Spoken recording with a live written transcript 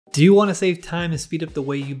Do you want to save time and speed up the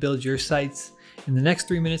way you build your sites? In the next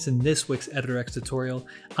 3 minutes in this Wix Editor X tutorial,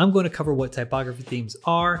 I'm going to cover what typography themes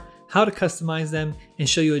are, how to customize them, and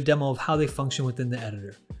show you a demo of how they function within the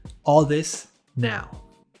editor. All this now.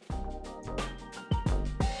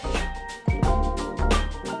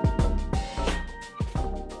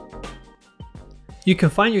 You can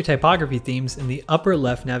find your typography themes in the upper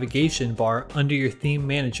left navigation bar under your theme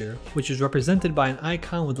manager, which is represented by an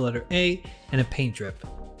icon with the letter A and a paint drip.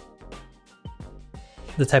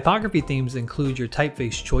 The typography themes include your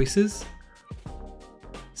typeface choices,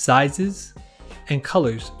 sizes, and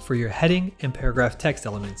colors for your heading and paragraph text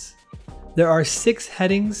elements. There are 6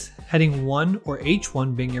 headings, heading 1 or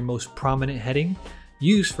H1 being your most prominent heading,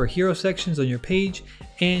 used for hero sections on your page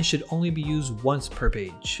and should only be used once per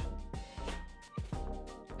page.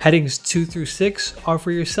 Headings 2 through 6 are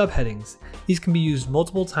for your subheadings. These can be used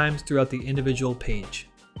multiple times throughout the individual page.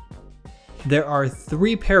 There are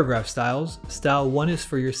 3 paragraph styles. Style 1 is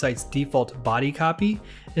for your site's default body copy,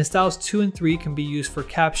 and styles 2 and 3 can be used for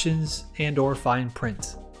captions and/or fine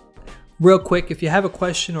print. Real quick, if you have a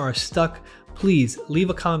question or are stuck, please leave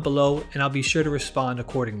a comment below and I'll be sure to respond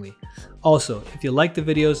accordingly. Also, if you like the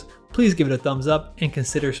videos, please give it a thumbs up and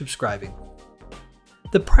consider subscribing.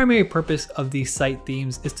 The primary purpose of these site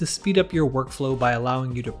themes is to speed up your workflow by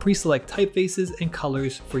allowing you to pre-select typefaces and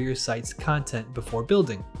colors for your site's content before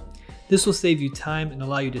building. This will save you time and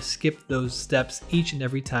allow you to skip those steps each and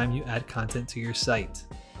every time you add content to your site.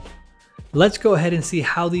 Let's go ahead and see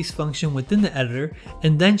how these function within the editor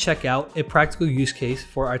and then check out a practical use case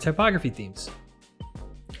for our typography themes.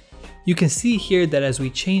 You can see here that as we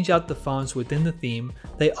change out the fonts within the theme,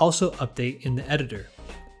 they also update in the editor.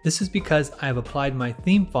 This is because I have applied my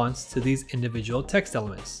theme fonts to these individual text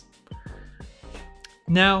elements.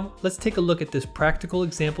 Now, let's take a look at this practical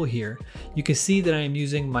example here. You can see that I am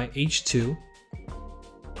using my H2,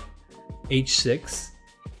 H6,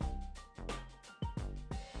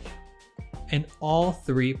 and all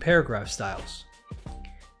 3 paragraph styles.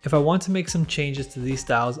 If I want to make some changes to these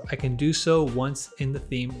styles, I can do so once in the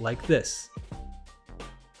theme like this.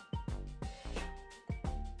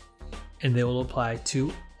 And they will apply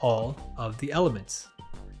to all of the elements.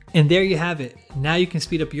 And there you have it. Now you can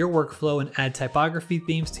speed up your workflow and add typography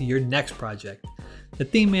themes to your next project. The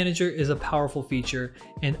theme manager is a powerful feature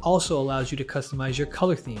and also allows you to customize your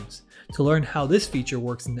color themes. To learn how this feature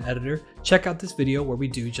works in the editor, check out this video where we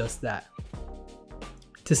do just that.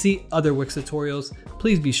 To see other Wix tutorials,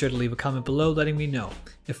 please be sure to leave a comment below letting me know.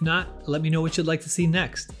 If not, let me know what you'd like to see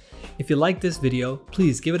next. If you like this video,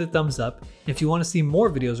 please give it a thumbs up. If you want to see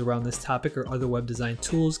more videos around this topic or other web design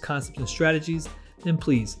tools, concepts, and strategies, then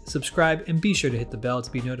please subscribe and be sure to hit the bell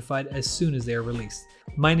to be notified as soon as they are released.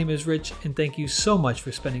 My name is Rich and thank you so much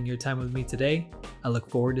for spending your time with me today. I look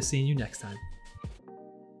forward to seeing you next time.